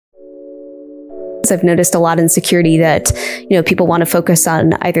So I've noticed a lot in security that, people want to focus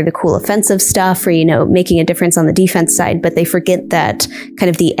on either the cool offensive stuff or, making a difference on the defense side, but they forget that kind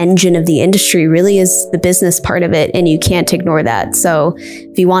of the engine of the industry really is the business part of it, and you can't ignore that. So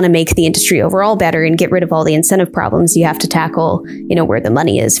if you want to make the industry overall better and get rid of all the incentive problems, you have to tackle, where the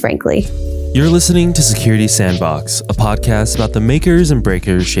money is, frankly. You're listening to Security Sandbox, a podcast about the makers and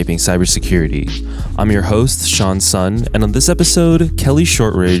breakers shaping cybersecurity. I'm your host, Sean Sun, and on this episode, Kelly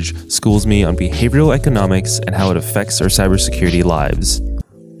Shortridge schools me on behavioral economics and how it affects our cybersecurity lives.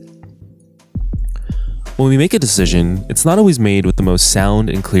 When we make a decision, it's not always made with the most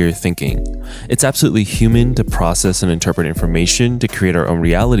sound and clear thinking. It's absolutely human to process and interpret information to create our own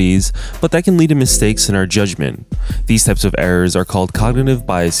realities, but that can lead to mistakes in our judgment. These types of errors are called cognitive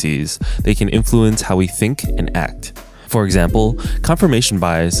biases. They can influence how we think and act. For example, confirmation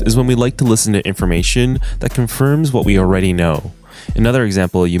bias is when we like to listen to information that confirms what we already know. Another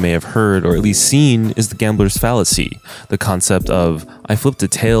example you may have heard or at least seen is the gambler's fallacy, the concept of, I flipped the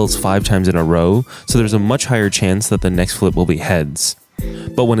tails 5 times in a row, so there's a much higher chance that the next flip will be heads.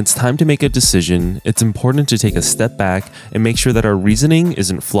 But when it's time to make a decision, it's important to take a step back and make sure that our reasoning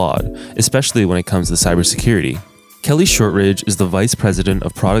isn't flawed, especially when it comes to cybersecurity. Kelly Shortridge is the Vice President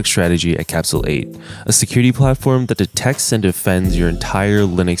of Product Strategy at Capsule 8, a security platform that detects and defends your entire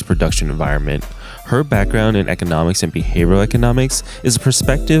Linux production environment. Her background in economics and behavioral economics is a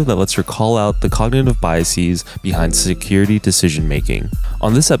perspective that lets her call out the cognitive biases behind security decision making.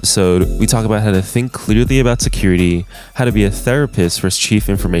 On this episode, we talk about how to think clearly about security, how to be a therapist for chief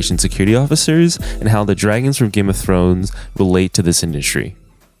information security officers, and how the dragons from Game of Thrones relate to this industry.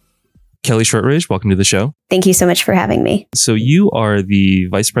 Kelly Shortridge, welcome to the show. Thank you so much for having me. So you are the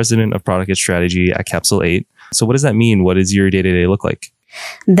Vice President of Product Strategy at Capsule 8. So what does that mean? What does your day-to-day look like?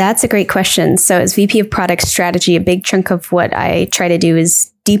 That's a great question. So as VP of Product Strategy, a big chunk of what I try to do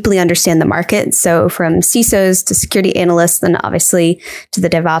is deeply understand the market. So from CISOs to security analysts, then obviously to the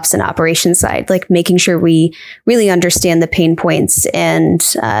DevOps and operations side, like making sure we really understand the pain points and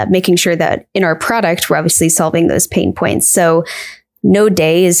making sure that in our product, we're obviously solving those pain points. So no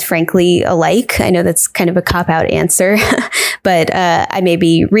day is frankly alike. I know that's kind of a cop-out answer, but I may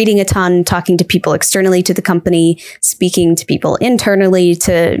be reading a ton, talking to people externally to the company, speaking to people internally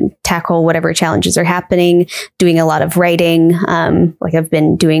to tackle whatever challenges are happening, doing a lot of writing. Like I've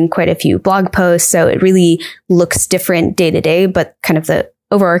been doing quite a few blog posts, so it really looks different day to day, but kind of the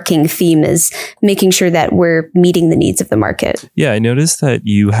overarching theme is making sure that we're meeting the needs of the market. Yeah, I noticed that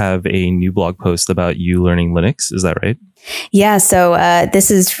you have a new blog post about you learning Linux. Is that right? Yeah, so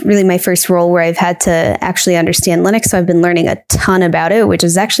this is really my first role where I've had to actually understand Linux. So I've been learning a ton about it, which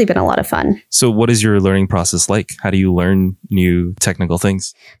has actually been a lot of fun. So what is your learning process like? How do you learn new technical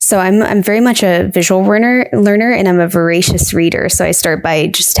things? So I'm very much a visual learner, and I'm a voracious reader. So I start by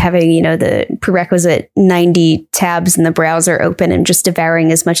just having, the prerequisite 90 tabs in the browser open and just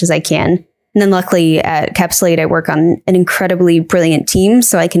devouring as much as I can. And then luckily at Capsule 8, I work on an incredibly brilliant team,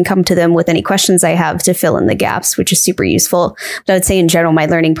 so I can come to them with any questions I have to fill in the gaps, which is super useful. But I would say in general, my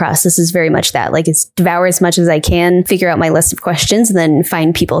learning process is very much that, like it's devour as much as I can, figure out my list of questions, and then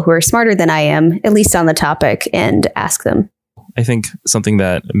find people who are smarter than I am, at least on the topic, and ask them. I think something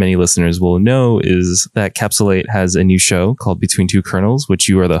that many listeners will know is that Capsule 8 has a new show called Between Two Kernels, which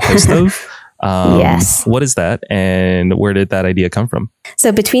you are the host of. Yes. What is that, and where did that idea come from?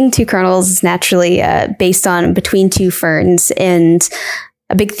 So Between Two Kernels is naturally based on Between Two Ferns, and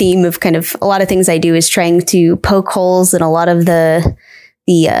a big theme of kind of a lot of things I do is trying to poke holes in a lot of the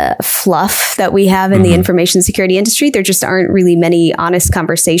fluff that we have in the information security industry. There just aren't really many honest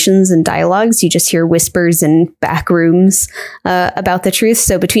conversations and dialogues. You just hear whispers in back rooms about the truth.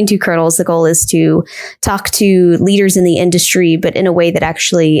 So Between Two Kernels, the goal is to talk to leaders in the industry, but in a way that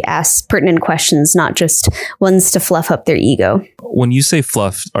actually asks pertinent questions, not just ones to fluff up their ego. When you say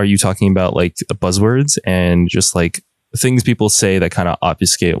fluff, are you talking about like buzzwords and just like things people say that kind of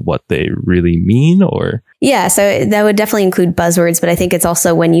obfuscate what they really mean, or? Yeah, so that would definitely include buzzwords, but I think it's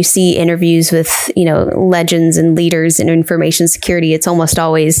also when you see interviews with, legends and leaders in information security, it's almost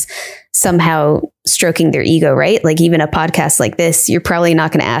always somehow stroking their ego, right? Like even a podcast like this, you're probably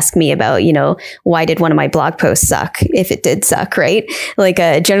not going to ask me about, why did one of my blog posts suck if it did suck, right? Like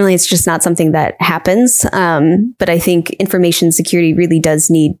generally, it's just not something that happens. But I think information security really does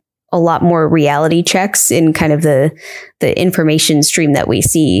need a lot more reality checks in kind of the information stream that we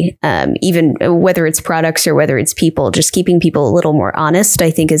see, even whether it's products or whether it's people. Just keeping people a little more honest,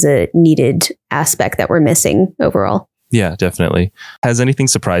 I think, is a needed aspect that we're missing overall. Yeah, definitely. Has anything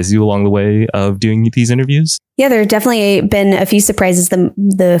surprised you along the way of doing these interviews? Yeah, there have definitely been a few surprises.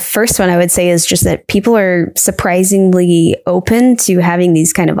 The first one I would say is just that people are surprisingly open to having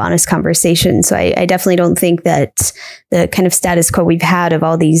these kind of honest conversations. So I definitely don't think that the kind of status quo we've had of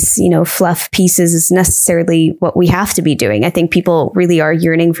all these, fluff pieces is necessarily what we have to be doing. I think people really are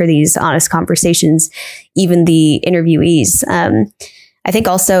yearning for these honest conversations, even the interviewees. I think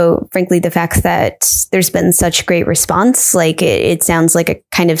also, frankly, the fact that there's been such great response, like it sounds like a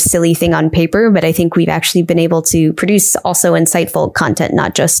kind of silly thing on paper, but I think we've actually been able to produce also insightful content,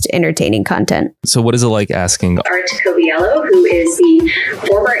 not just entertaining content. So what is it like asking Art Coviello, who is the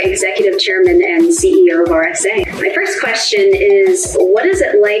former executive chairman and CEO of RSA? My first question is, what is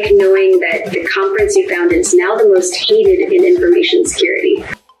it like knowing that the conference you founded is now the most hated in information security?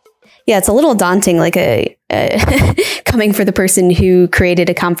 Yeah, it's a little daunting, like coming for the person who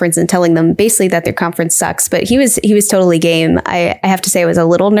created a conference and telling them basically that their conference sucks. But he was totally game. I have to say I was a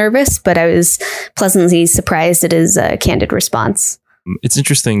little nervous, but I was pleasantly surprised at his candid response. It's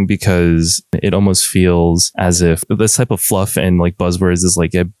interesting because it almost feels as if this type of fluff and like buzzwords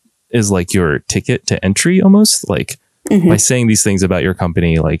is like your ticket to entry almost. Like by saying these things about your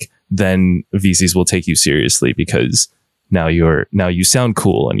company, like then VCs will take you seriously because now you sound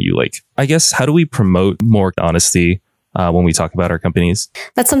cool and you like, I guess, how do we promote more honesty when we talk about our companies?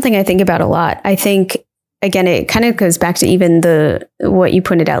 That's something I think about a lot. I think, again, it kind of goes back to even what you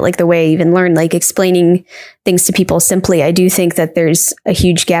pointed out, like the way I even learned, like explaining things to people simply. I do think that there's a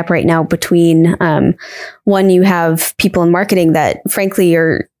huge gap right now between one, you have people in marketing that frankly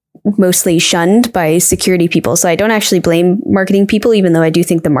are mostly shunned by security people. So I don't actually blame marketing people, even though I do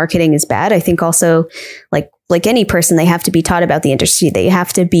think the marketing is bad. I think also like any person, they have to be taught about the industry. They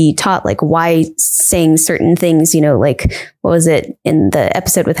have to be taught like why saying certain things, like what was it in the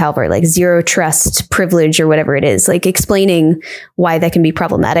episode with Halvard, like zero trust privilege or whatever it is, like explaining why that can be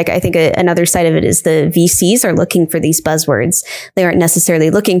problematic. I think another side of it is the VCs are looking for these buzzwords. They aren't necessarily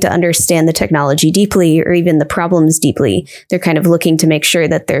looking to understand the technology deeply or even the problems deeply. They're kind of looking to make sure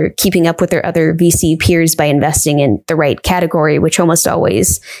that they're keeping up with their other VC peers by investing in the right category, which almost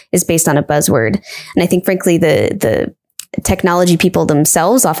always is based on a buzzword. And I think, frankly, the technology people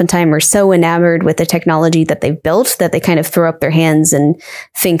themselves oftentimes are so enamored with the technology that they've built that they kind of throw up their hands and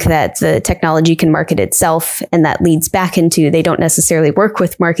think that the technology can market itself. And that leads back into they don't necessarily work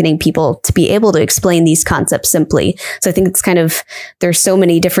with marketing people to be able to explain these concepts simply. So I think it's kind of, there's so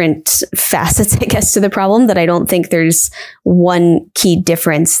many different facets, I guess, to the problem that I don't think there's one key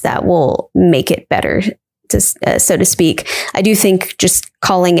difference that will make it better, so to speak. I do think just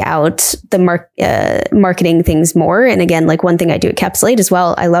calling out the marketing things more. And again, like one thing I do at Capsulate as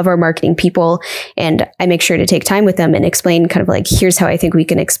well, I love our marketing people and I make sure to take time with them and explain kind of like, here's how I think we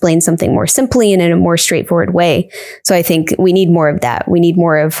can explain something more simply and in a more straightforward way. So I think we need more of that. We need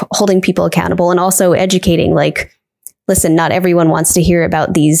more of holding people accountable and also educating, like, listen, not everyone wants to hear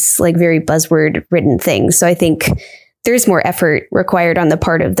about these like very buzzword written things. So I think there's more effort required on the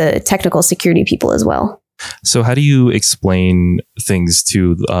part of the technical security people as well. So how do you explain things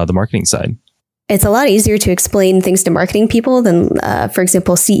to the marketing side? It's a lot easier to explain things to marketing people than, for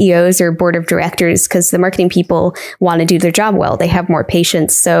example, CEOs or board of directors, because the marketing people want to do their job well. They have more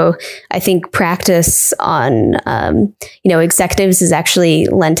patience. So I think practice on, executives has actually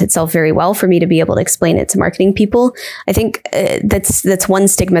lent itself very well for me to be able to explain it to marketing people. I think that's one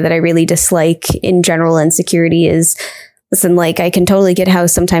stigma that I really dislike in general in security is, listen, like I can totally get how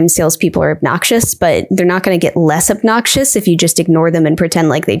sometimes salespeople are obnoxious, but they're not going to get less obnoxious if you just ignore them and pretend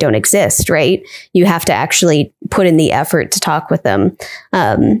like they don't exist, right? You have to actually put in the effort to talk with them.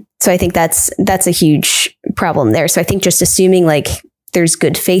 So I think that's a huge problem there. So I think just assuming like there's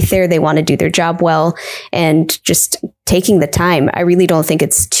good faith there, they want to do their job well, and just taking the time. I really don't think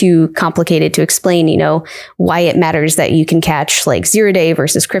it's too complicated to explain, why it matters that you can catch like 0-day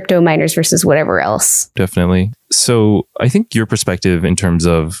versus crypto miners versus whatever else. Definitely. So I think your perspective in terms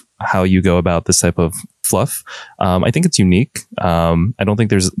of how you go about this type of fluff, I think it's unique. I don't think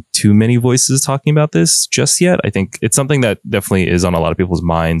there's too many voices talking about this just yet. I think it's something that definitely is on a lot of people's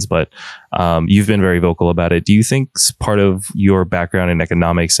minds, but you've been very vocal about it. Do you think part of your background in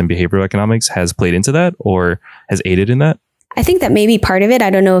economics and behavioral economics has played into that or has aided in that? I think that may be part of it. I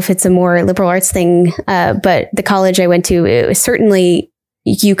don't know if it's a more liberal arts thing, but the college I went to, it was certainly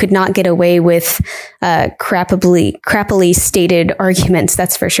you could not get away with crappily stated arguments.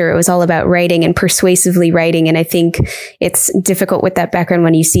 That's for sure. It was all about writing and persuasively writing. And I think it's difficult with that background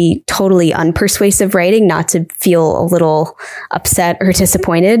when you see totally unpersuasive writing, not to feel a little upset or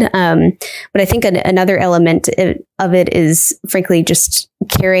disappointed. But I think another element of it is, frankly, just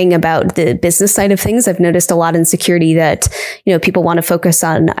caring about the business side of things. I've noticed a lot in security that, people want to focus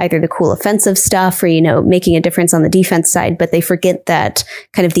on either the cool offensive stuff or, making a difference on the defense side, but they forget that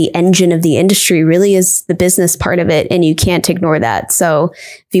kind of the engine of the industry really is the business part of it, and you can't ignore that. So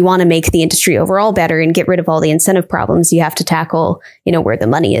if you want to make the industry overall better and get rid of all the incentive problems, you have to tackle, where the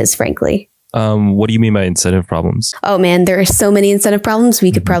money is, frankly. What do you mean by incentive problems? Oh man, there are so many incentive problems.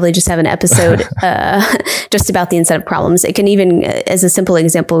 We could probably just have an episode just about the incentive problems. It can even, as a simple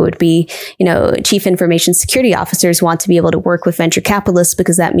example, would be, chief information security officers want to be able to work with venture capitalists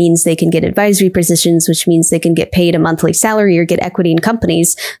because that means they can get advisory positions, which means they can get paid a monthly salary or get equity in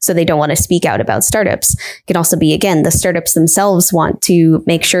companies. So they don't want to speak out about startups. It can also be, again, the startups themselves want to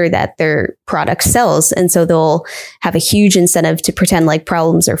make sure that their product sells. And so they'll have a huge incentive to pretend like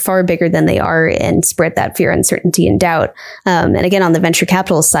problems are far bigger than they are and spread that fear, uncertainty, and doubt. And again, on the venture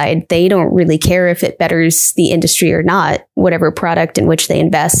capital side, they don't really care if it betters the industry or not, whatever product in which they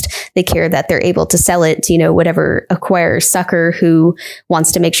invest. They care that they're able to sell it to, whatever acquirer sucker who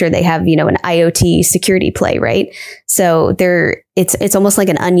wants to make sure they have, an IoT security play, right? So it's almost like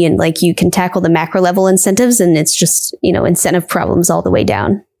an onion. Like you can tackle the macro level incentives and it's just, incentive problems all the way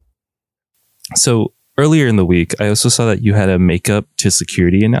down. So earlier in the week, I also saw that you had a makeup to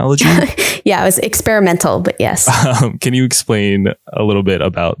security analogy. Yeah, it was experimental, but yes. Can you explain a little bit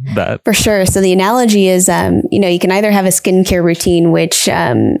about that? For sure. So the analogy is, you can either have a skincare routine, which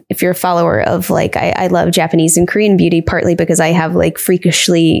if you're a follower of I love Japanese and Korean beauty, partly because I have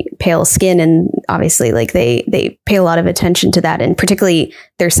freakishly pale skin, and obviously they pay a lot of attention to that, and particularly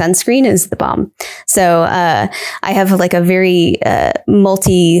their sunscreen is the bomb. So I have a very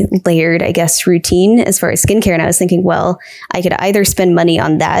multi-layered, I guess, routine as far as skincare. And I was thinking, well, I could either spend money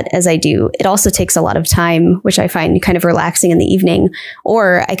on that, as I do. It also takes a lot of time, which I find kind of relaxing in the evening,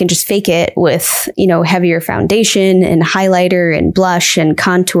 or I can just fake it with, heavier foundation and highlighter and blush and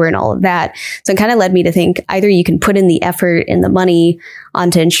contour and all of that. So it kind of led me to think either you can put in the effort and the money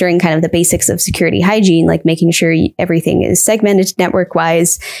onto ensuring kind of the basics of security hygiene, like making sure everything is segmented network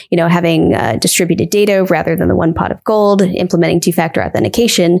wise, having distributed data rather than the one pot of gold, implementing two-factor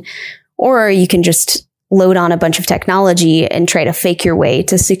authentication, or you can just load on a bunch of technology and try to fake your way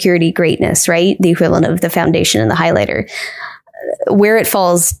to security greatness, right? The equivalent of the foundation and the highlighter. Where it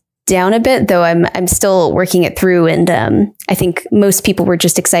falls down a bit, though, I'm still working it through. And I think most people were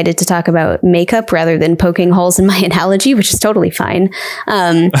just excited to talk about makeup rather than poking holes in my analogy, which is totally fine.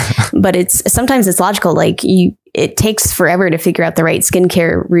 But sometimes it's logical. It takes forever to figure out the right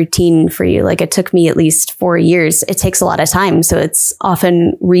skincare routine for you. It took me at least 4 years. It takes a lot of time. So it's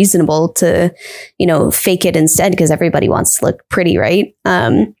often reasonable to, fake it instead because everybody wants to look pretty, right?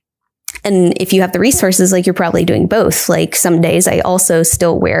 And if you have the resources, you're probably doing both. Some days I also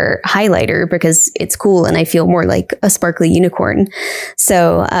still wear highlighter because it's cool and I feel more like a sparkly unicorn.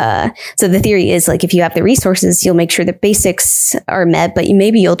 So the theory is if you have the resources, you'll make sure the basics are met, but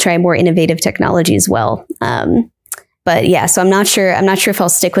maybe you'll try more innovative technology as well. But yeah, so I'm not sure if I'll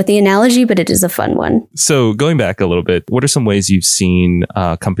stick with the analogy, but it is a fun one. So going back a little bit, what are some ways you've seen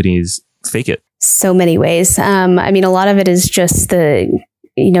companies fake it? So many ways. A lot of it is just the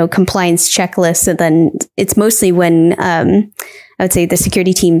compliance checklists. And then it's mostly when I would say the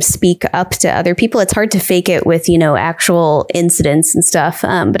security teams speak up to other people. It's hard to fake it with, actual incidents and stuff.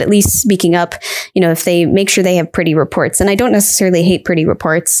 But at least speaking up, if they make sure they have pretty reports, and I don't necessarily hate pretty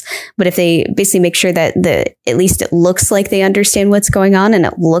reports, but if they basically make sure that at least it looks like they understand what's going on and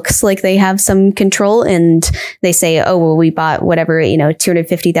it looks like they have some control, and they say, oh, well, we bought whatever,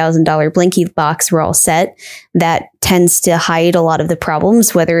 $250,000 Blinky box, we're all set. That tends to hide a lot of the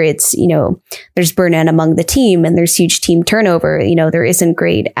problems, whether it's, there's burnout among the team and there's huge team turnover, there isn't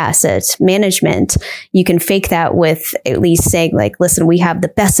great asset management. You can fake that with at least saying listen, we have the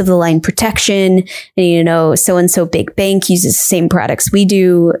best of the line protection, and, so-and-so big bank uses the same products we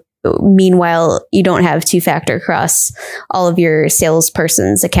do. Meanwhile, you don't have two-factor across all of your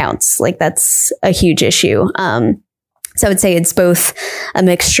salesperson's accounts. That's a huge issue. So I would say it's both a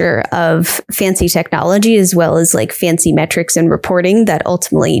mixture of fancy technology as well as fancy metrics and reporting that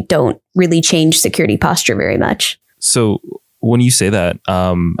ultimately don't really change security posture very much. So when you say that,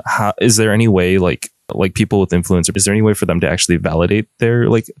 is there any way like people with influence, is there any way for them to actually validate their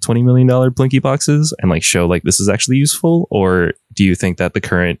 $20 million Blinky boxes and show this is actually useful? Or do you think that the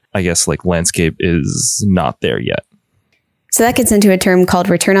current, I guess, landscape is not there yet? So that gets into a term called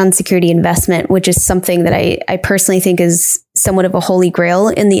return on security investment, which is something that I personally think is somewhat of a holy grail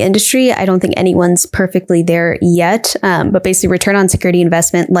in the industry. I don't think anyone's perfectly there yet. But basically return on security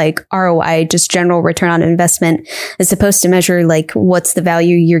investment, like ROI, just general return on investment, is supposed to measure like what's the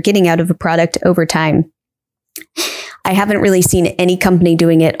value you're getting out of a product over time. I haven't really seen any company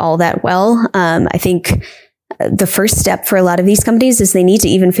doing it all that well. I think the first step for a lot of these companies is they need to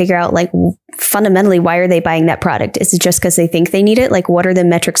even figure out, like, fundamentally, why are they buying that product? Is it just because they think they need it? Like, what are the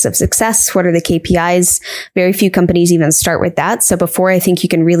metrics of success? What are the KPIs? Very few companies even start with that. So before I think you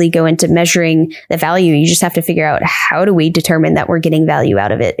can really go into measuring the value, you just have to figure out, how do we determine that we're getting value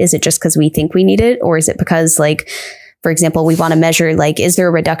out of it? Is it just because we think we need it? Or is it because, like, for example, we want to measure, like, is there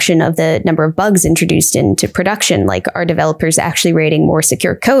a reduction of the number of bugs introduced into production? Like, are developers actually writing more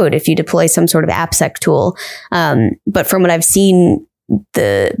secure code if you deploy some sort of AppSec tool? But from what I've seen,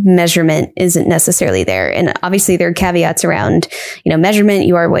 the measurement isn't necessarily there. And obviously there are caveats around, measurement.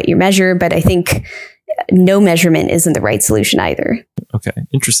 You are what you measure. But I think no measurement isn't the right solution either. Okay,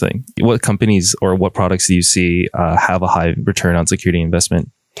 interesting. What companies or what products do you see have a high return on security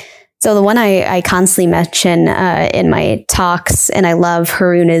investment? So the one I constantly mention in my talks, and I love,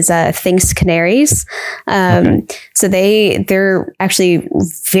 Haroon, is Thinks Canaries. Okay. So they're actually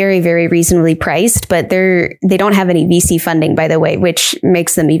very, very reasonably priced, but they don't have any VC funding, by the way, which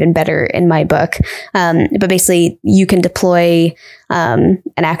makes them even better in my book. But basically, you can deploy an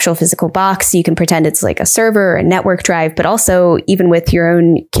actual physical box. You can pretend it's like a server or a network drive, but also even with your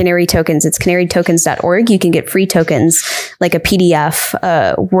own Canary tokens, it's canarytokens.org. You can get free tokens like a PDF,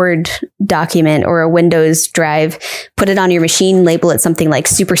 a Word document, or a Windows drive, put it on your machine, label it something like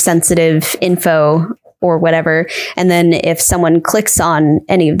super sensitive info or whatever. And then if someone clicks on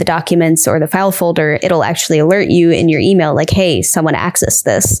any of the documents or the file folder, it'll actually alert you in your email, like, hey, someone accessed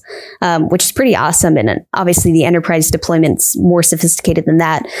this, which is pretty awesome. And obviously the enterprise deployment's more sophisticated than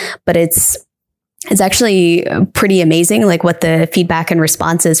that, but it's actually pretty amazing, like what the feedback and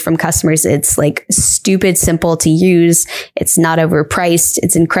response is from customers. It's like stupid simple to use. It's not overpriced.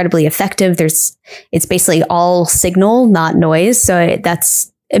 It's incredibly effective. It's basically all signal, not noise. So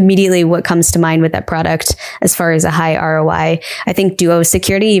that's immediately what comes to mind with that product as far as a high ROI. I think Duo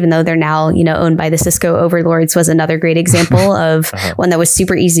Security, even though they're now, owned by the Cisco overlords, was another great example of one that was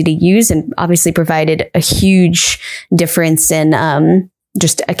super easy to use and obviously provided a huge difference in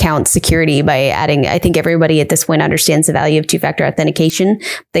just account security by adding, I think everybody at this point understands the value of two-factor authentication.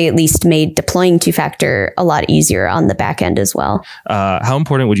 They at least made deploying two-factor a lot easier on the back end as well. How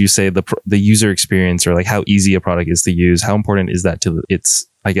important would you say the user experience, or like how easy a product is to use, how important is that to its,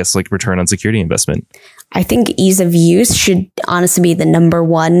 I guess, like return on security investment? I think ease of use should honestly be the number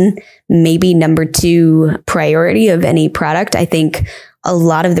one, maybe number two priority of any product. I think a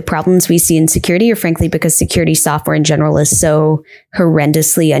lot of the problems we see in security are frankly because security software in general is so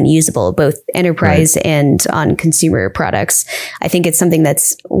horrendously unusable, both enterprise and on consumer products. I think it's something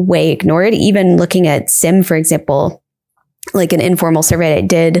that's way ignored. Even looking at SIEM, for example, like an informal survey I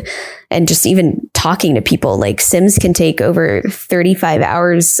did, and just even talking to people, like SIEMs can take over 35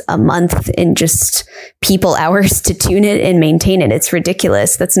 hours a month in just people hours to tune it and maintain it. It's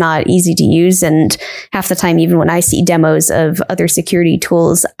ridiculous. That's not easy to use. And half the time, even when I see demos of other security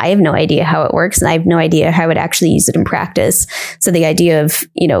tools, I have no idea how it works, and I have no idea how I would actually use it in practice. So the idea of,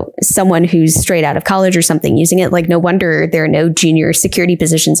 someone who's straight out of college or something using it, like, no wonder there are no junior security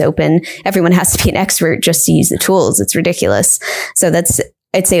positions open. Everyone has to be an expert just to use the tools. It's ridiculous. So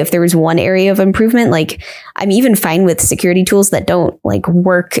I'd say if there was one area of improvement, like, I'm even fine with security tools that don't like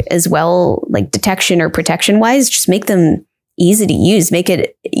work as well, like detection or protection wise, just make them easy to use, make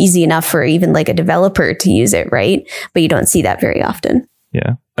it easy enough for even like a developer to use it. Right. But you don't see that very often.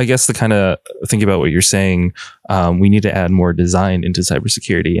 Yeah. I guess to kind of think about what you're saying, we need to add more design into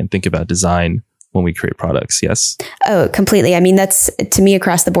cybersecurity and think about design when we create products. Yes. Oh, completely. I mean, that's, to me,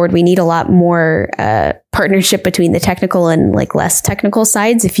 across the board, we need a lot more partnership between the technical and like less technical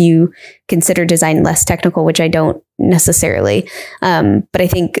sides. If you consider design less technical, which I don't necessarily, but I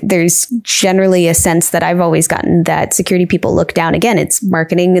think there's generally a sense that I've always gotten that security people look down. Again, it's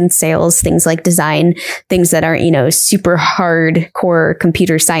marketing and sales, things like design, things that aren't, super hardcore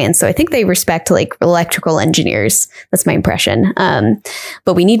computer science. So I think they respect like electrical engineers. That's my impression.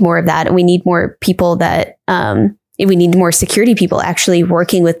 But we need more of that. And we need more people that, we need more security people actually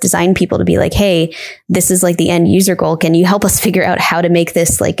working with design people to be like, hey, this is like the end user goal. Can you help us figure out how to make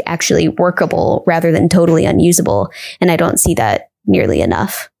this like actually workable rather than totally unusable? And I don't see that nearly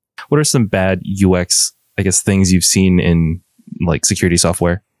enough. What are some bad UX, I guess, things you've seen in like security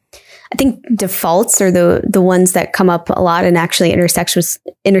software? I think defaults are the ones that come up a lot and actually intersects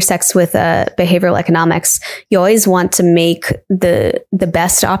with behavioral economics. You always want to make the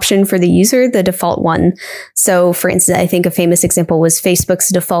best option for the user the default one. So, for instance, I think a famous example was Facebook's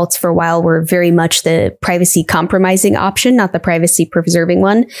defaults for a while were very much the privacy compromising option, not the privacy preserving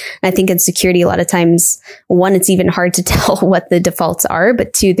one. And I think in security, a lot of times, one, it's even hard to tell what the defaults are,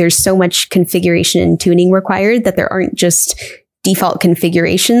 but two, there's so much configuration and tuning required that there aren't just default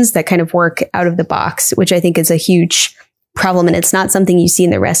configurations that kind of work out of the box, which I think is a huge problem. And it's not something you see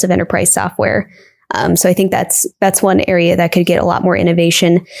in the rest of enterprise software. So I think that's one area that could get a lot more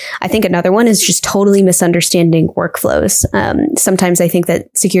innovation. I think another one is just totally misunderstanding workflows. Sometimes I think that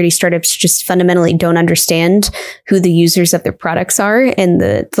security startups just fundamentally don't understand who the users of their products are and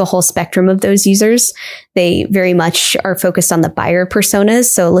the whole spectrum of those users. They very much are focused on the buyer personas.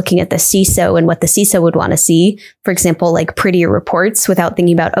 So looking at the CISO and what the CISO would want to see, for example, like prettier reports, without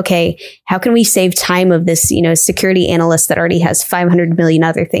thinking about, okay, how can we save time of this, security analyst that already has 500 million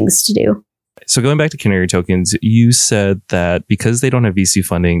other things to do? So going back to Canary Tokens, you said that because they don't have VC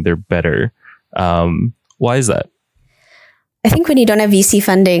funding, they're better. Why is that? I think when you don't have VC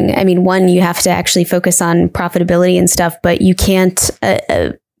funding, I mean, one, you have to actually focus on profitability and stuff, but you can't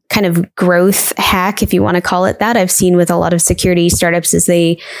kind of growth hack, if you want to call it that. I've seen with a lot of security startups is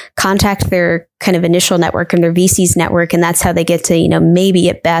they contact their kind of initial network and their VC's network, and that's how they get to, maybe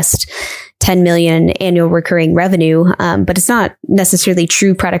at best 10 million annual recurring revenue. But it's not necessarily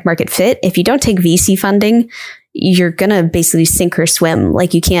true product market fit. If you don't take VC funding, you're going to basically sink or swim.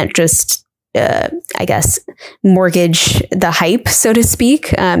 Like you can't just, mortgage the hype, so to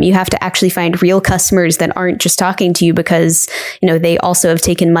speak. You have to actually find real customers that aren't just talking to you because, they also have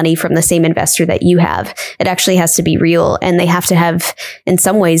taken money from the same investor that you have. It actually has to be real, and they have to have, in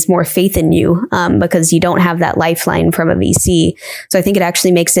some ways, more faith in you because you don't have that lifeline from a VC. So I think it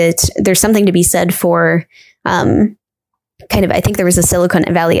actually makes there's something to be said for I think there was a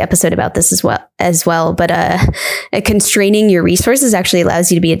Silicon Valley episode about this as well, but constraining your resources actually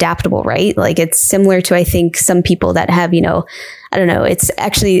allows you to be adaptable, right? Like it's similar to, I think, some people that have, I don't know, it's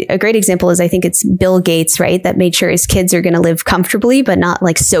actually a great example is I think it's Bill Gates, right? That made sure his kids are going to live comfortably, but not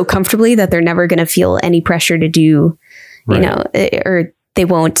like so comfortably that they're never going to feel any pressure to do, right, or they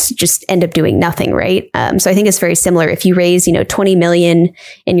won't just end up doing nothing, right? So I think it's very similar. If you raise, 20 million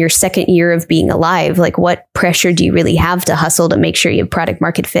in your second year of being alive, like what pressure do you really have to hustle to make sure you have product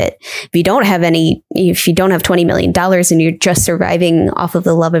market fit? If you don't have $20 million and you're just surviving off of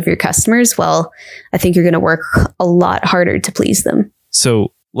the love of your customers, well, I think you're going to work a lot harder to please them.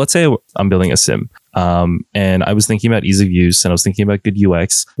 So let's say I'm building a SIEM and I was thinking about ease of use and I was thinking about good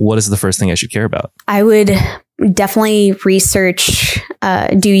UX. What is the first thing I should care about? I would definitely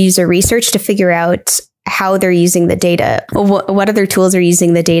do user research to figure out how they're using the data. What other tools are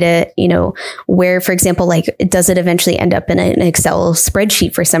using the data? Where, for example, like, does it eventually end up in an Excel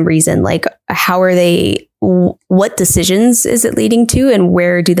spreadsheet for some reason? Like, what decisions is it leading to, and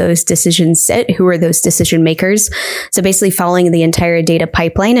where do those decisions sit? Who are those decision makers? So basically following the entire data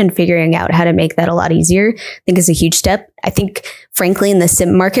pipeline and figuring out how to make that a lot easier, I think is a huge step. I think, frankly, in the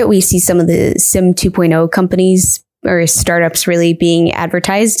SIEM market, we see some of the SIEM 2.0 companies or startups really being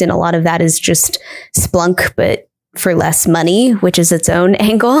advertised. And a lot of that is just Splunk, but for less money, which is its own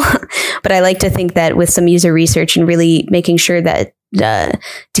angle. But I like to think that with some user research and really making sure that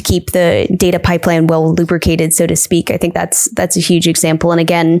to keep the data pipeline well lubricated, so to speak, I think that's a huge example. And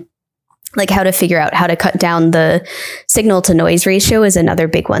again, like how to figure out how to cut down the signal to noise ratio is another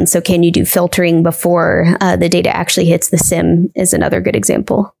big one. So can you do filtering before the data actually hits the SIEM is another good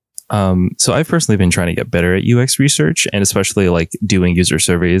example. So I've personally been trying to get better at UX research, and especially like doing user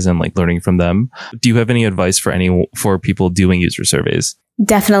surveys and like learning from them. Do you have any advice for people doing user surveys?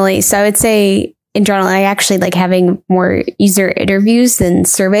 Definitely. So I would say in general, I actually like having more user interviews than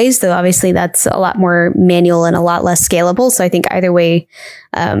surveys, though obviously that's a lot more manual and a lot less scalable. So I think either way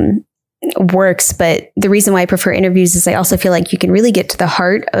works. But the reason why I prefer interviews is I also feel like you can really get to the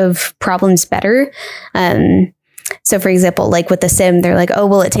heart of problems better. So for example, like with the SIEM, they're like, oh,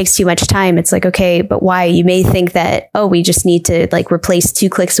 well, it takes too much time. It's like, okay, but why? You may think that, oh, we just need to like replace 2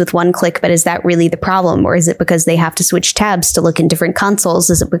 clicks with 1 click, but is that really the problem? Or is it because they have to switch tabs to look in different consoles?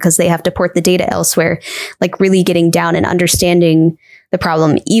 Is it because they have to port the data elsewhere? Like really getting down and understanding the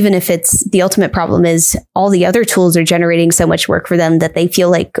problem, even if it's the ultimate problem is all the other tools are generating so much work for them that they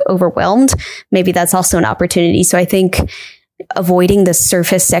feel like overwhelmed. Maybe that's also an opportunity. So I think avoiding the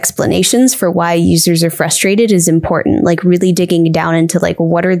surface explanations for why users are frustrated is important, like really digging down into like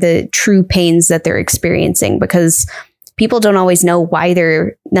what are the true pains that they're experiencing, because people don't always know why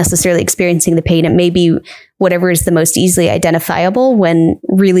they're necessarily experiencing the pain. It may be whatever is the most easily identifiable, when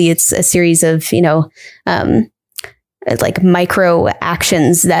really it's a series of, like micro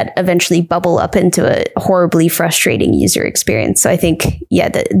actions that eventually bubble up into a horribly frustrating user experience. So I think,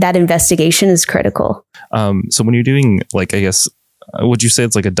 that investigation is critical. So when you're doing, like, I guess, would you say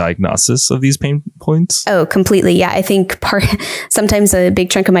it's like a diagnosis of these pain points? Oh, completely. Yeah. I think sometimes a big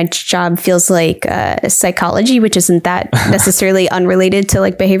chunk of my job feels like psychology, which isn't that necessarily unrelated to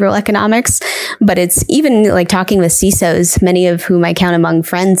like behavioral economics, but it's even like talking with CISOs, many of whom I count among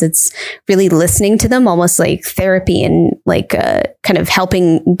friends. It's really listening to them, almost like therapy, and like kind of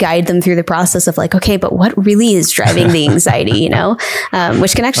helping guide them through the process of like, okay, but what really is driving the anxiety,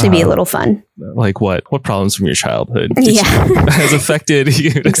 which can actually be a little fun. Like what problems from your childhood has affected you?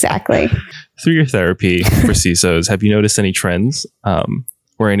 Exactly. Through your therapy for CISOs, have you noticed any trends?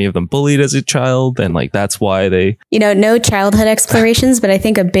 Were any of them bullied as a child? And like, that's why they... no childhood explorations, but I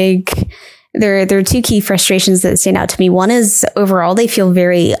think there are two key frustrations that stand out to me. One is overall, they feel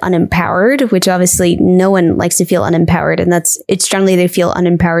very unempowered, which obviously no one likes to feel unempowered. And it's generally they feel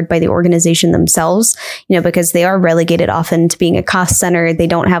unempowered by the organization themselves, because they are relegated often to being a cost center. They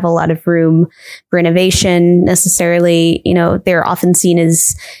don't have a lot of room for innovation necessarily. They're often seen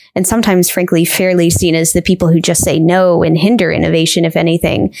as, and sometimes frankly, fairly seen as the people who just say no and hinder innovation, if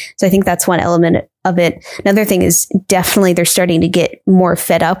anything. So I think that's one element of it. Another thing is definitely they're starting to get more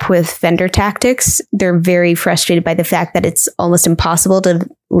fed up with vendor tactics. They're very frustrated by the fact that it's almost impossible to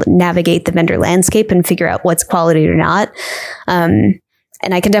navigate the vendor landscape and figure out what's quality or not.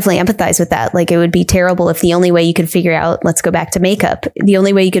 And I can definitely empathize with that. Like, it would be terrible if the only way you could figure out, let's go back to makeup. The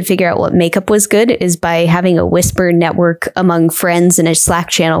only way you could figure out what makeup was good is by having a whisper network among friends in a Slack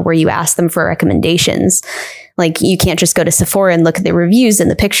channel where you ask them for recommendations. Like, you can't just go to Sephora and look at the reviews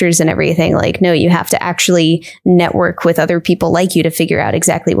and the pictures and everything. Like, no, you have to actually network with other people like you to figure out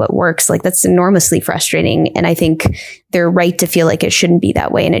exactly what works. Like, that's enormously frustrating. And I think they're right to feel like it shouldn't be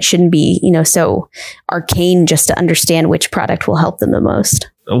that way. And it shouldn't be, so arcane just to understand which product will help them the most.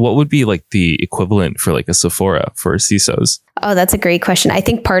 What would be like the equivalent for like a Sephora for CISOs? Oh, that's a great question. I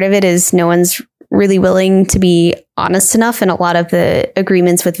think part of it is no one's really willing to be honest enough. And a lot of the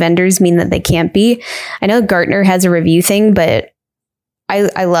agreements with vendors mean that they can't be. I know Gartner has a review thing, but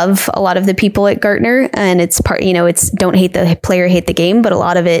I love a lot of the people at Gartner, and it's part, it's don't hate the player, hate the game, but a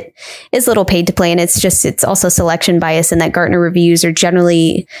lot of it is little paid to play. And it's also selection bias, in that Gartner reviews are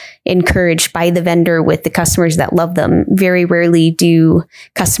generally encouraged by the vendor with the customers that love them. Very rarely do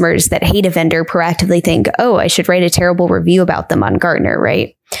customers that hate a vendor proactively think, oh, I should write a terrible review about them on Gartner,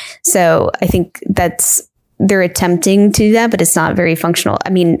 right? So I think they're attempting to do that, but it's not very functional. I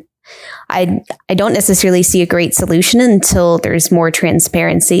mean, I don't necessarily see a great solution until there's more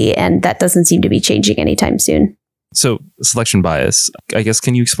transparency, and that doesn't seem to be changing anytime soon. So selection bias, I guess,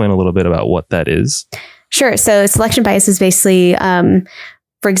 can you explain a little bit about what that is? Sure. So selection bias is basically,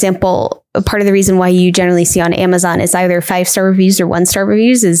 for example, a part of the reason why you generally see on Amazon is either 5-star reviews or 1-star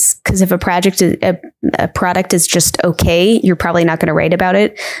reviews is because if a product is just okay, you're probably not going to write about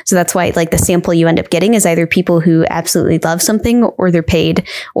it. So that's why like the sample you end up getting is either people who absolutely love something or they're paid,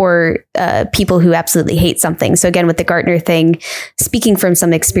 or people who absolutely hate something. So again, with the Gartner thing, speaking from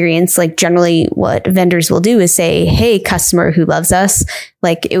some experience, like generally what vendors will do is say, hey, customer who loves us,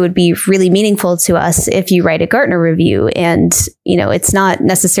 like it would be really meaningful to us if you write a Gartner review. And, it's not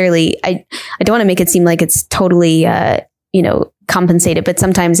necessarily, I don't want to make it seem like it's totally, compensated, but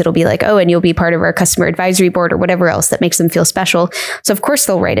sometimes it'll be like, oh, and you'll be part of our customer advisory board or whatever else that makes them feel special. So of course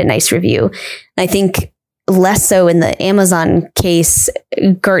they'll write a nice review. I think less so in the Amazon case.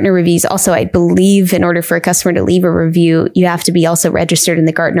 Gartner reviews also, I believe, in order for a customer to leave a review, you have to be also registered in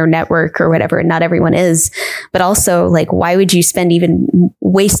the Gartner network or whatever. And not everyone is. But also, like, why would you spend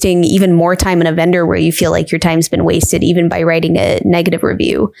wasting even more time in a vendor where you feel like your time's been wasted, even by writing a negative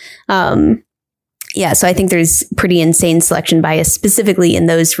review? So I think there's pretty insane selection bias specifically in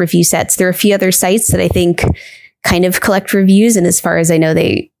those review sets. There are a few other sites that I think kind of collect reviews, and as far as I know,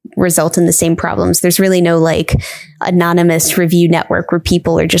 they result in the same problems. There's really no like anonymous review network where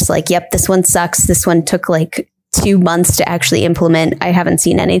people are just like, yep, this one sucks. This one took like 2 months to actually implement. I haven't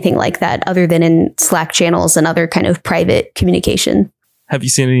seen anything like that other than in Slack channels and other kind of private communication. Have you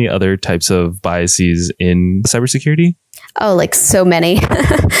seen any other types of biases in cybersecurity? Oh, like so many.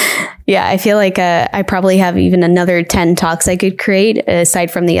 Yeah, I feel like I probably have even another 10 talks I could create aside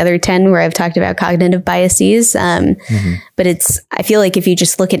from the other 10 where I've talked about cognitive biases. But I feel like if you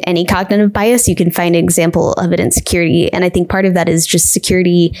just look at any cognitive bias, you can find an example of it in security. And I think part of that is just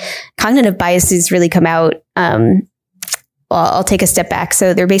security. Cognitive biases really come out I'll take a step back.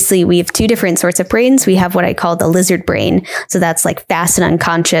 So we have two different sorts of brains. We have what I call the lizard brain. So that's like fast and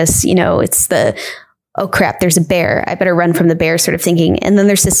unconscious. It's the, oh crap, there's a bear, I better run from the bear sort of thinking. And then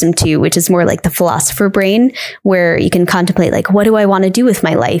there's system 2, which is more like the philosopher brain, where you can contemplate like, what do I want to do with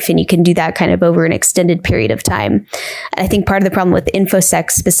my life? And you can do that kind of over an extended period of time. And I think part of the problem with InfoSec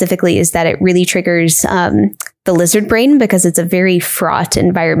specifically is that it really triggers the lizard brain, because it's a very fraught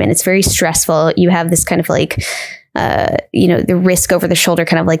environment. It's very stressful. You have this kind of like, the risk over the shoulder,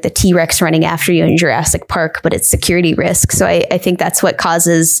 kind of like the T-Rex running after you in Jurassic Park, but it's security risk. So I think that's what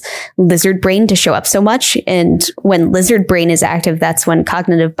causes lizard brain to show up so much. And when lizard brain is active, that's when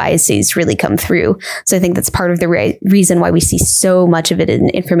cognitive biases really come through. So I think that's part of the reason why we see so much of it in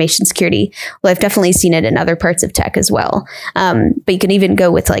information security. Well, I've definitely seen it in other parts of tech as well. But you can even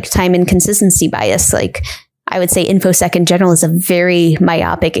go with like time and consistency bias. Like, I would say InfoSec in general is a very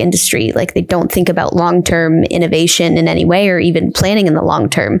myopic industry. Like, they don't think about long-term innovation in any way, or even planning in the long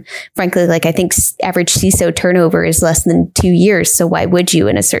term. Frankly, like, I think average CISO turnover is less than 2 years. So why would you,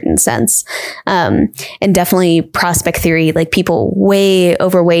 in a certain sense? And definitely prospect theory, like people way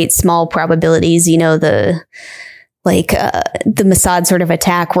overweight small probabilities, the Mossad sort of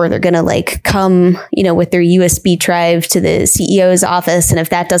attack where they're going to like come, with their USB drive to the CEO's office. And if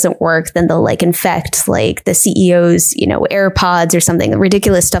that doesn't work, then they'll like infect like the CEO's, AirPods or something,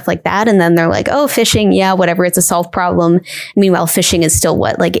 ridiculous stuff like that. And then they're like, oh, phishing. Yeah, whatever. It's a solved problem. Meanwhile, phishing is still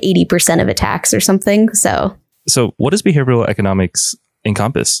like 80% of attacks or something. So what does behavioral economics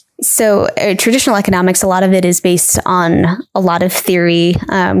encompass? So traditional economics, a lot of it is based on a lot of theory.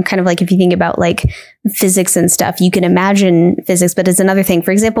 Kind of like if you think about like physics and stuff, you can imagine physics, but it's another thing.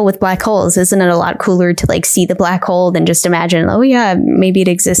 For example, with black holes, isn't it a lot cooler to like see the black hole than just imagine, oh yeah, maybe it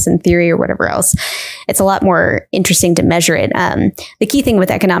exists in theory or whatever else? It's a lot more interesting to measure it. The key thing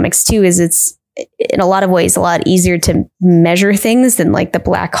with economics too is it's in a lot of ways a lot easier to measure things than like the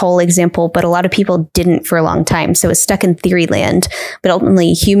black hole example, but a lot of people didn't for a long time. So it's stuck in theory land, but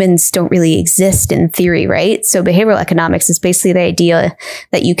ultimately humans don't really exist in theory, right? So behavioral economics is basically the idea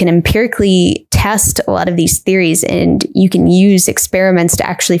that you can empirically test a lot of these theories, and you can use experiments to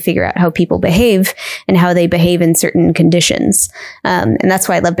actually figure out how people behave and how they behave in certain conditions. And that's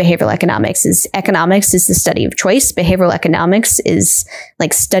why I love behavioral economics. Economics is the study of choice. Behavioral economics is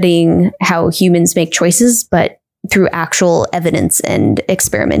like studying how humans make choices, but through actual evidence and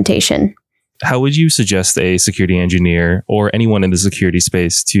experimentation. How would you suggest a security engineer or anyone in the security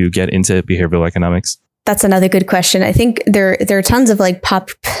space to get into behavioral economics? That's another good question. I think there are tons of like pop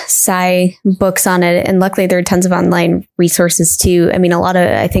sci books on it. And luckily there are tons of online resources too. I mean,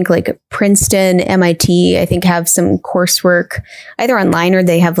 I think like Princeton, MIT, I think have some coursework either online or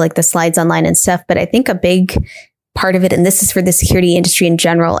they have like the slides online and stuff. But I think a big part of it, and this is for the security industry in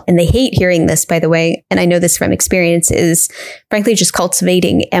general, and they hate hearing this, by the way, and I know this from experience, is frankly just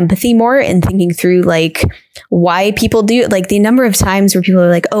cultivating empathy more and thinking through like why people do it. Like the number of times where people are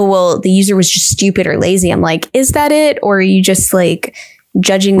like, oh, well, the user was just stupid or lazy. I'm like, is that it? Or are you just like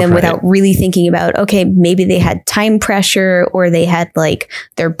judging them without really thinking about, okay, maybe they had time pressure, or they had like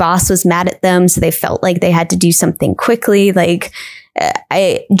their boss was mad at them, so they felt like they had to do something quickly. Like,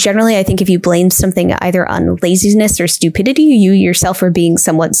 I think if you blame something either on laziness or stupidity, you yourself are being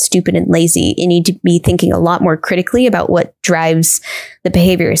somewhat stupid and lazy. You need to be thinking a lot more critically about what drives the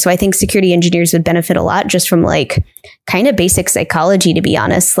behavior. So I think security engineers would benefit a lot just from like kind of basic psychology, to be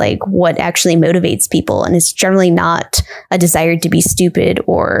honest, like what actually motivates people. And it's generally not a desire to be stupid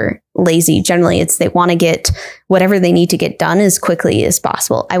or lazy. Generally, it's they want to get whatever they need to get done as quickly as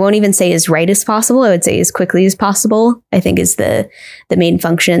possible. I won't even say as right as possible. I would say as quickly as possible, I think is the main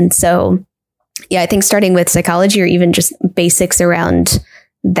function. So yeah, I think starting with psychology or even just basics around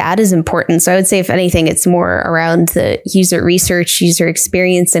that is important. So I would say, if anything, it's more around the user research, user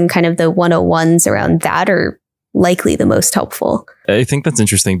experience, and kind of the 101s around that are likely the most helpful. I think that's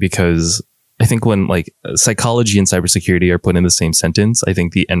interesting because I think when like psychology and cybersecurity are put in the same sentence, I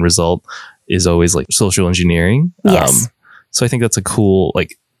think the end result is always like social engineering. Yes. So I think that's a cool,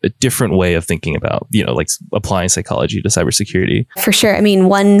 like a different way of thinking about, like applying psychology to cybersecurity. For sure. I mean,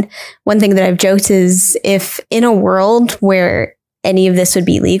 one thing that I've joked is if in a world where any of this would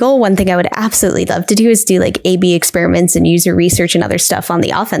be legal, one thing I would absolutely love to do is do like A/B experiments and user research and other stuff on the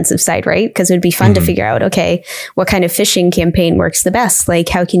offensive side, right? Because it would be fun to figure out, okay, what kind of phishing campaign works the best? Like,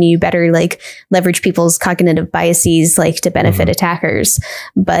 how can you better like leverage people's cognitive biases, like to benefit attackers?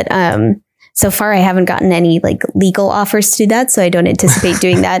 But so far, I haven't gotten any like legal offers to do that. So I don't anticipate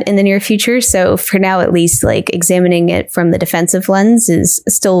doing that in the near future. So for now, at least, like examining it from the defensive lens is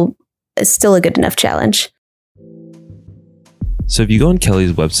still a good enough challenge. So if you go on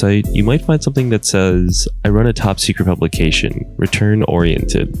Kelly's website, you might find something that says, "I run a top secret publication, return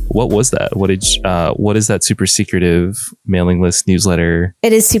oriented." What was that? What is that super secretive mailing list newsletter?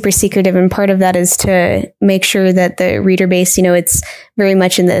 It is super secretive, and part of that is to make sure that the reader base, it's very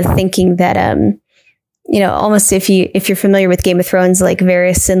much in the thinking that almost if you're familiar with Game of Thrones, like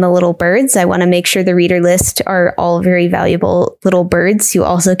Varys and the little birds, I want to make sure the reader list are all very valuable little birds who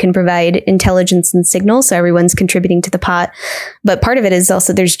also can provide intelligence and signal. So everyone's contributing to the pot. But part of it is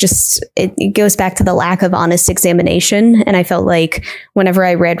also it goes back to the lack of honest examination. And I felt like whenever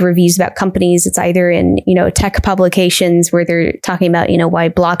I read reviews about companies, it's either in, tech publications where they're talking about, why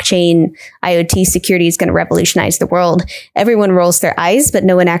blockchain IoT security is going to revolutionize the world. Everyone rolls their eyes, but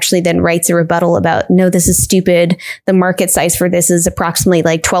no one actually then writes a rebuttal about, no, this is stupid. The market size for this is approximately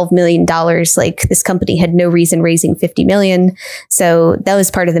like $12 million. Like this company had no reason raising 50 million. So that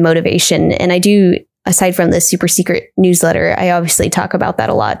was part of the motivation. And I do, aside from the super secret newsletter, I obviously talk about that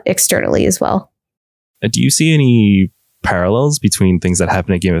a lot externally as well. Do you see any parallels between things that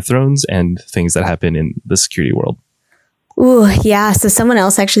happen at Game of Thrones and things that happen in the security world? Ooh, yeah. So someone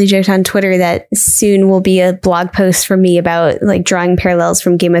else actually joked on Twitter that soon will be a blog post from me about like drawing parallels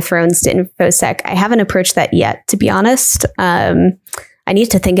from Game of Thrones to InfoSec. I haven't approached that yet, to be honest. I need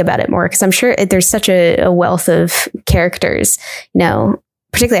to think about it more because I'm sure there's such a wealth of characters,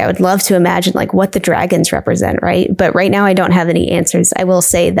 particularly I would love to imagine like what the dragons represent, right? But right now I don't have any answers. I will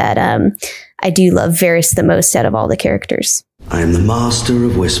say that I do love Varys the most out of all the characters. I am the master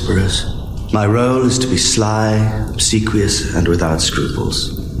of whisperers. My role is to be sly, obsequious, and without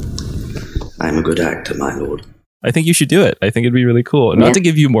scruples. I am a good actor, my lord. I think you should do it. I think it'd be really cool. Not to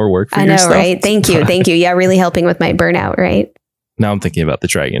give you more work for your stuff. I know, right? Thank you. Thank you. Yeah, really helping with my burnout, right? Now I'm thinking about the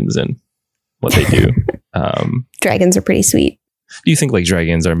dragons and what they do. Dragons are pretty sweet. Do you think like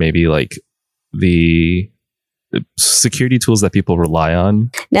dragons are maybe like the security tools that people rely on?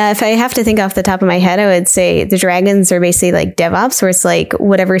 Now, if I have to think off the top of my head, I would say the dragons are basically like DevOps, where it's like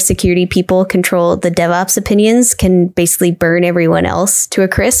whatever security people control the DevOps opinions can basically burn everyone else to a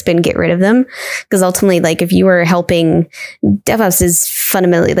crisp and get rid of them. Because ultimately, like if you are helping, DevOps is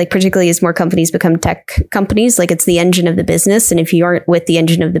fundamentally like, particularly as more companies become tech companies, like it's the engine of the business. And if you aren't with the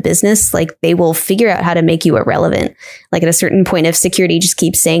engine of the business, like they will figure out how to make you irrelevant. Like at a certain point, if security just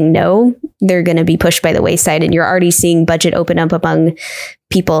keeps saying no, they're going to be pushed by the wayside. And you're already seeing budget open up among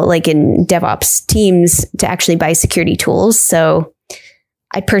people like in DevOps teams to actually buy security tools. So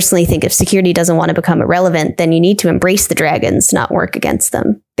I personally think if security doesn't want to become irrelevant, then you need to embrace the dragons, not work against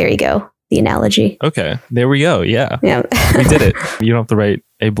them. There you go. The analogy. Okay. There we go. Yeah. We did it. You don't have to write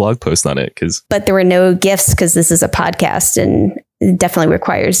a blog post on it but there were no GIFs because this is a podcast and it definitely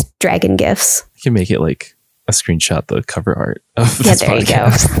requires dragon GIFs. You can make it like a screenshot, the cover art of this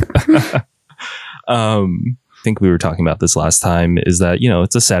podcast. You go. I think we were talking about this last time, is that,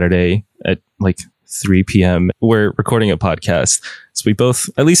 it's a Saturday at like 3 p.m. We're recording a podcast. So we both,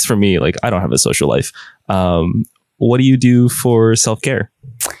 at least for me, like I don't have a social life. What do you do for self-care?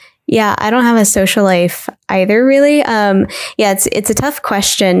 Yeah, I don't have a social life either, really. It's a tough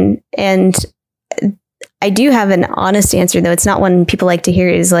question. And I do have an honest answer, though. It's not one people like to hear.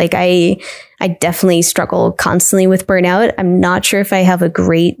 Is like, I definitely struggle constantly with burnout. I'm not sure if I have a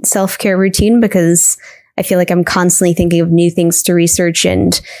great self-care routine because I feel like I'm constantly thinking of new things to research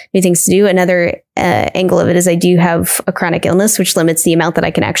and new things to do. Another angle of it is I do have a chronic illness, which limits the amount that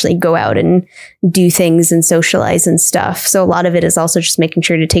I can actually go out and do things and socialize and stuff. So a lot of it is also just making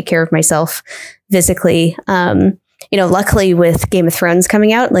sure to take care of myself physically. Luckily with Game of Thrones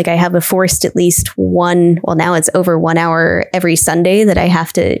coming out, like I have a forced at least now it's over 1 hour every Sunday that I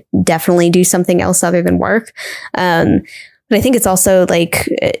have to definitely do something else other than work. But I think it's also like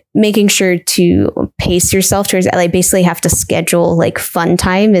making sure to pace yourself towards, I basically have to schedule like fun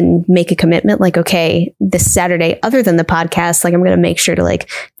time and make a commitment. Like, okay, this Saturday, other than the podcast, like I'm going to make sure to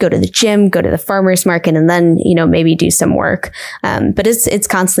like go to the gym, go to the farmer's market, and then, maybe do some work. But it's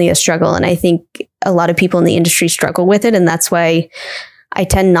constantly a struggle. And I think a lot of people in the industry struggle with it. And that's why I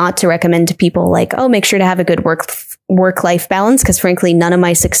tend not to recommend to people like, oh, make sure to have a good work-life balance, because frankly, none of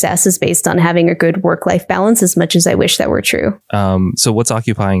my success is based on having a good work-life balance, as much as I wish that were true. So what's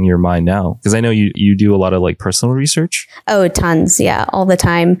occupying your mind now? Because I know you do a lot of like personal research. Oh, tons. Yeah, all the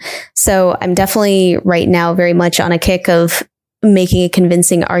time. So I'm definitely right now very much on a kick of making a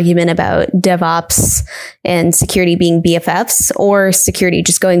convincing argument about DevOps and security being BFFs, or security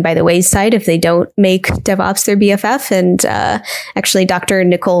just going by the wayside if they don't make DevOps their BFF. And actually, Dr.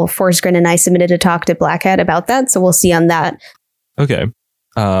 Nicole Forsgren and I submitted a talk to Black Hat about that. So we'll see on that. Okay.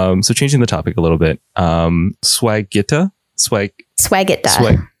 So changing the topic a little bit. Swagita.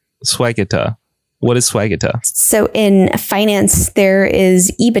 What is Swagita? So in finance, there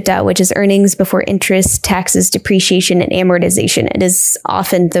is EBITDA, which is earnings before interest, taxes, depreciation, and amortization. It is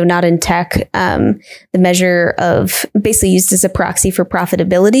often, though not in tech, the measure of basically used as a proxy for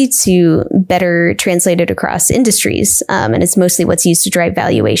profitability to better translate it across industries. And it's mostly what's used to drive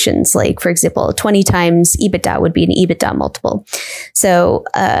valuations. Like, for example, 20 times EBITDA would be an EBITDA multiple. So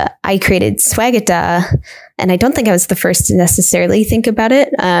I created Swagita, and I don't think I was the first to necessarily think about it.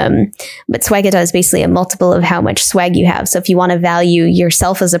 But Swagita is basically a multiple of how much swag you have. So if you want to value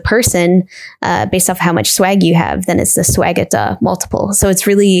yourself as a person based off how much swag you have, then it's the Swagita multiple. So it's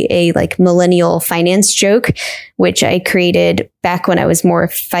really a like millennial finance joke, which I created back when I was more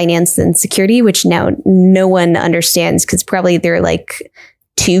finance than security, which now no one understands because probably they're like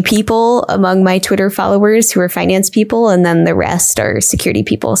 2 people among my Twitter followers who are finance people, and then the rest are security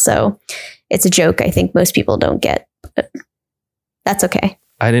people. So it's a joke I think most people don't get, but that's okay.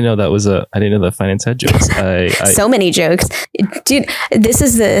 I didn't know that finance had jokes. So many jokes. Dude, this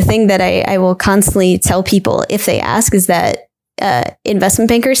is the thing that I will constantly tell people if they ask, is that investment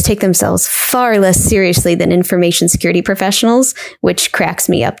bankers take themselves far less seriously than information security professionals, which cracks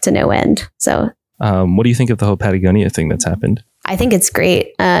me up to no end. So what do you think of the whole Patagonia thing that's happened? I think it's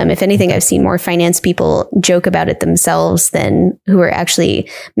great. If anything, I've seen more finance people joke about it themselves than who are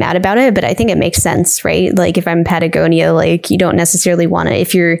actually mad about it. But I think it makes sense, right? Like if I'm Patagonia, like you don't necessarily want to,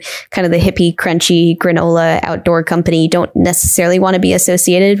 if you're kind of the hippie, crunchy granola outdoor company, you don't necessarily want to be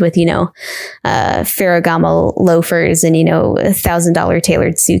associated with, Ferragamo loafers and, $1,000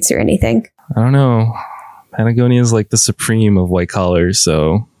 tailored suits or anything. I don't know. Patagonia is like the supreme of white collars.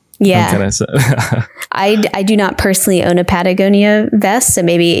 So yeah, I do not personally own a Patagonia vest, so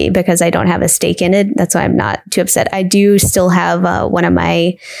maybe because I don't have a stake in it, that's why I'm not too upset. I do still have one of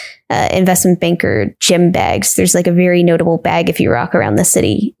my investment banker gym bags. There's like a very notable bag if you rock around the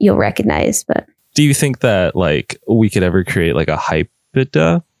city, you'll recognize. But do you think that like we could ever create like a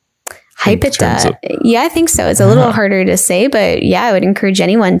Hypita? Hypita? Yeah, I think so. It's a little harder to say, but yeah, I would encourage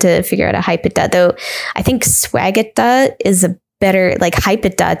anyone to figure out a Hypita. Though I think Swagita is a better, like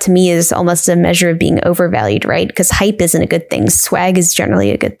Hypita to me is almost a measure of being overvalued, right? Because hype isn't a good thing. Swag is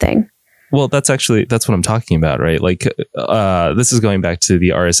generally a good thing. Well, that's what I'm talking about, right? Like this is going back to the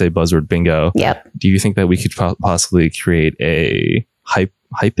RSA buzzword bingo. Yep. Do you think that we could possibly create a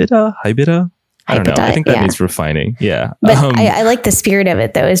Hypita? I don't know. I think that needs refining. Yeah. But I like the spirit of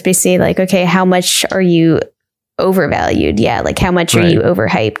it though, is basically like, okay, how much are you overvalued? Yeah. Like how much are you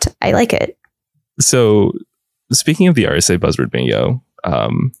overhyped? I like it. So speaking of the RSA buzzword bingo, how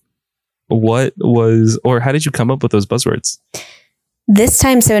did you come up with those buzzwords? This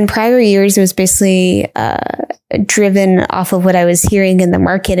time, so in prior years, it was basically driven off of what I was hearing in the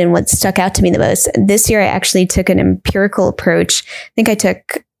market and what stuck out to me the most. This year, I actually took an empirical approach. I think I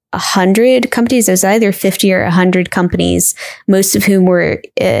took 100 companies. It was either 50 or 100 companies, most of whom were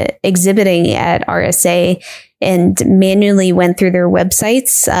exhibiting at RSA, and manually went through their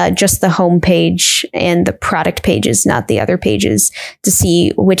websites, just the homepage and the product pages, not the other pages, to see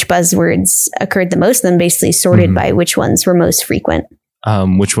which buzzwords occurred the most, and then basically sorted by which ones were most frequent.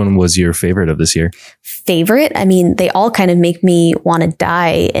 Which one was your favorite of this year? Favorite? I mean, they all kind of make me want to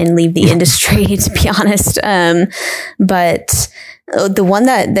die and leave the industry, to be honest. But the one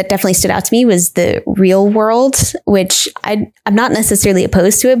that definitely stood out to me was the real world, which I'm not necessarily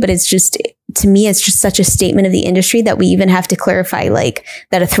opposed to it, but it's just, to me, it's just such a statement of the industry that we even have to clarify like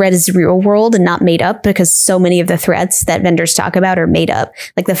that a threat is real world and not made up, because so many of the threats that vendors talk about are made up.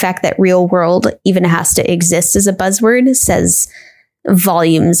 Like the fact that real world even has to exist as a buzzword says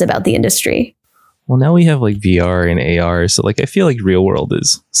volumes about the industry. Well, now we have like VR and AR. So like, I feel like real world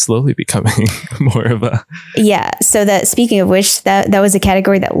is slowly becoming more of a... Yeah. So that, speaking of which, that was a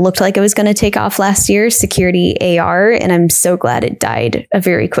category that looked like it was going to take off last year, security AR. And I'm so glad it died a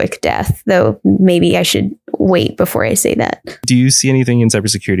very quick death, though maybe I should wait before I say that. Do you see anything in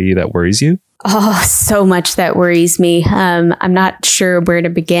cybersecurity that worries you? Oh, so much that worries me. I'm not sure where to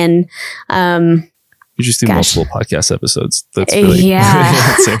begin. You just do multiple podcast episodes. That's really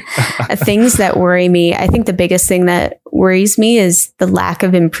things that worry me. I think the biggest thing that worries me is the lack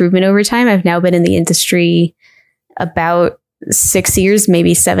of improvement over time. I've now been in the industry about 6 years,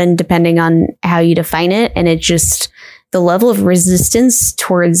 maybe 7, depending on how you define it. And it just, the level of resistance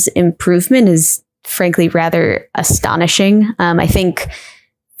towards improvement is frankly rather astonishing. I think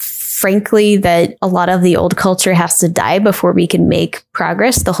frankly, that a lot of the old culture has to die before we can make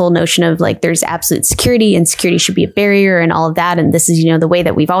progress. The whole notion of like, there's absolute security and security should be a barrier and all of that. And this is, the way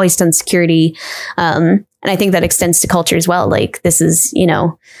that we've always done security. And I think that extends to culture as well. Like this is,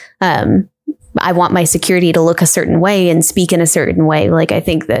 I want my security to look a certain way and speak in a certain way. Like, I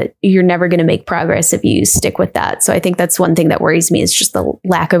think that you're never going to make progress if you stick with that. So I think that's one thing that worries me, is just the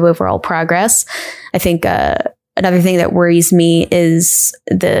lack of overall progress. I think another thing that worries me is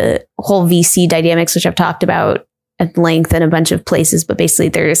the whole VC dynamics, which I've talked about at length in a bunch of places, but basically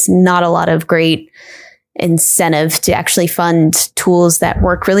there's not a lot of great incentive to actually fund tools that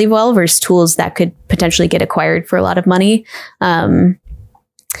work really well versus tools that could potentially get acquired for a lot of money. I'm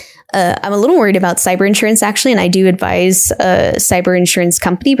a little worried about cyber insurance, actually, and I do advise a cyber insurance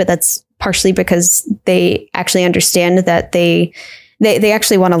company, but that's partially because they actually understand that they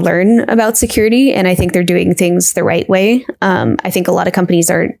actually want to learn about security, and I think they're doing things the right way. I think a lot of companies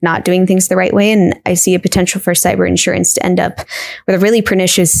are not doing things the right way, and I see a potential for cyber insurance to end up with a really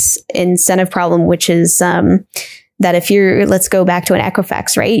pernicious incentive problem, which is that if let's go back to an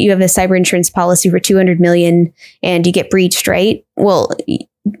Equifax, right? You have a cyber insurance policy for $200 million and you get breached, right? Well,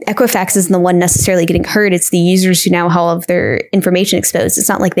 Equifax isn't the one necessarily getting hurt. It's the users who now have their information exposed. It's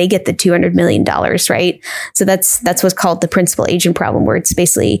not like they get the $200 million, right? So that's what's called the principal agent problem, where it's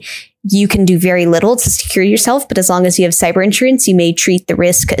basically you can do very little to secure yourself, but as long as you have cyber insurance, you may treat the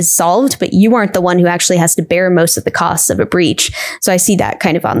risk as solved, but you aren't the one who actually has to bear most of the costs of a breach. So I see that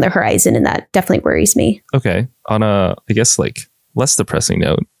kind of on the horizon, and that definitely worries me. Okay. On a, I guess, like less depressing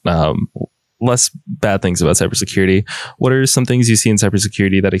note, less bad things about cybersecurity, what are some things you see in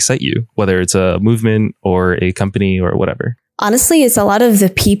cybersecurity that excite you, whether it's a movement or a company or whatever? Honestly, it's a lot of the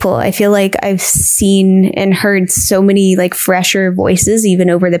people. I feel like I've seen and heard so many like fresher voices even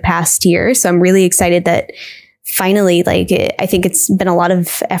over the past year. So I'm really excited that finally, I think it's been a lot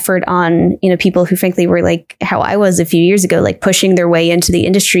of effort on, people who frankly were like how I was a few years ago, like pushing their way into the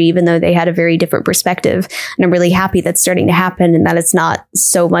industry, even though they had a very different perspective. And I'm really happy that's starting to happen and that it's not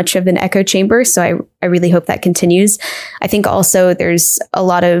so much of an echo chamber. So I really hope that continues. I think also there's a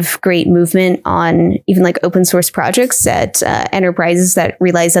lot of great movement on even like open source projects at enterprises that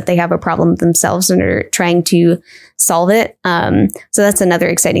realize that they have a problem themselves and are trying to solve it. So that's another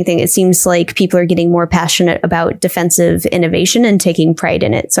exciting thing. It seems like people are getting more passionate about defensive innovation and taking pride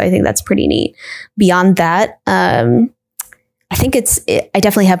in it. So I think that's pretty neat. Beyond that, I think I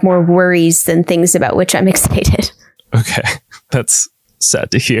definitely have more worries than things about which I'm excited. Okay. That's sad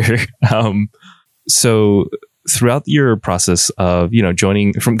to hear. So throughout your process of,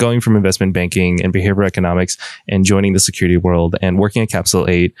 going from investment banking and behavioral economics and joining the security world and working at Capsule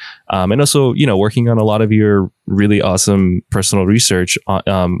 8, and also, working on a lot of your really awesome personal research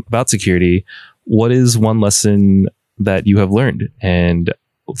about security, what is one lesson that you have learned and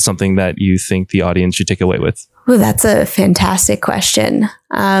something that you think the audience should take away with? Oh, that's a fantastic question.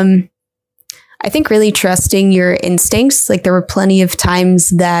 I think really trusting your instincts. Like, there were plenty of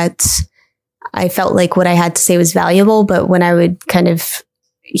times that I felt like what I had to say was valuable, but when I would kind of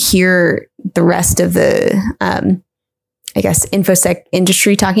hear the rest of the, InfoSec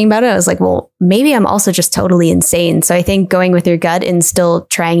industry talking about it, I was like, well, maybe I'm also just totally insane. So I think going with your gut and still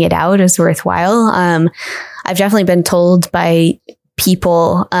trying it out is worthwhile. I've definitely been told by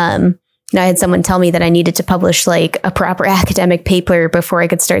people, I had someone tell me that I needed to publish like a proper academic paper before I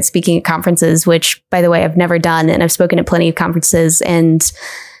could start speaking at conferences, which, by the way, I've never done. And I've spoken at plenty of conferences, and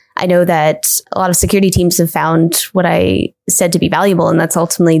I know that a lot of security teams have found what I said to be valuable. And that's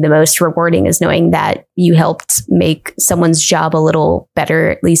ultimately the most rewarding, is knowing that you helped make someone's job a little better,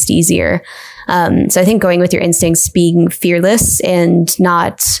 at least easier. So I think going with your instincts, being fearless and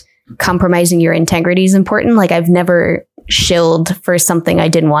not compromising your integrity is important. Like, I've never shilled for something I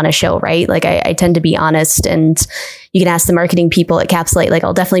didn't want to shill, right? Like, I tend to be honest, and you can ask the marketing people at Capsule 8, like,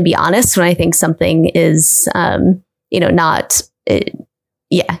 I'll definitely be honest when I think something is, not...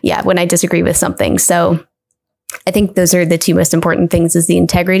 when I disagree with something. So I think those are the two most important things, is the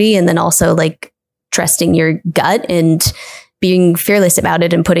integrity, and then also like trusting your gut and being fearless about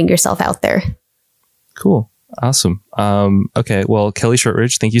it and putting yourself out there. Cool. Awesome. Okay. Well, Kelly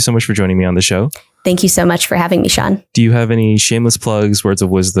Shortridge, thank you so much for joining me on the show. Thank you so much for having me, Sean. Do you have any shameless plugs, words of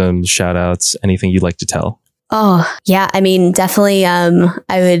wisdom, shout outs, anything you'd like to tell? Oh, yeah. I mean, definitely. I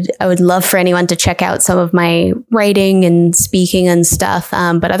would love for anyone to check out some of my writing and speaking and stuff.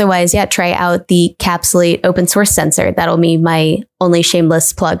 But otherwise, try out the Capsule 8 open source sensor. That'll be my only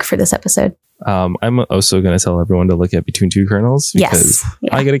shameless plug for this episode. I'm also going to tell everyone to look at Between Two Kernels, because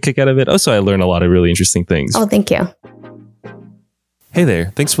I get a kick out of it. Also, I learn a lot of really interesting things. Oh, thank you. Hey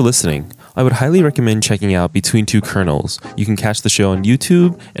there, thanks for listening. I would highly recommend checking out Between Two Kernels. You can catch the show on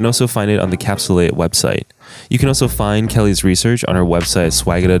YouTube and also find it on the Capsule 8 website. You can also find Kelly's research on her website at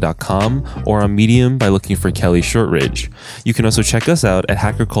swagata.com or on Medium by looking for Kelly Shortridge. You can also check us out at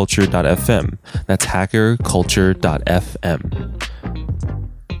hackerculture.fm. That's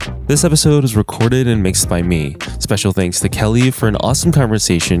hackerculture.fm. This episode was recorded and mixed by me. Special thanks to Kelly for an awesome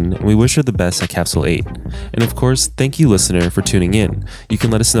conversation, and we wish her the best at Capsule 8. And of course, thank you, listener, for tuning in. You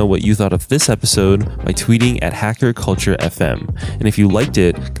can let us know what you thought of this episode by tweeting at HackerCultureFM. And if you liked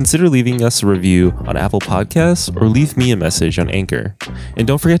it, consider leaving us a review on Apple Podcasts or leave me a message on Anchor. And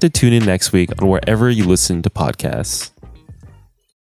don't forget to tune in next week on wherever you listen to podcasts.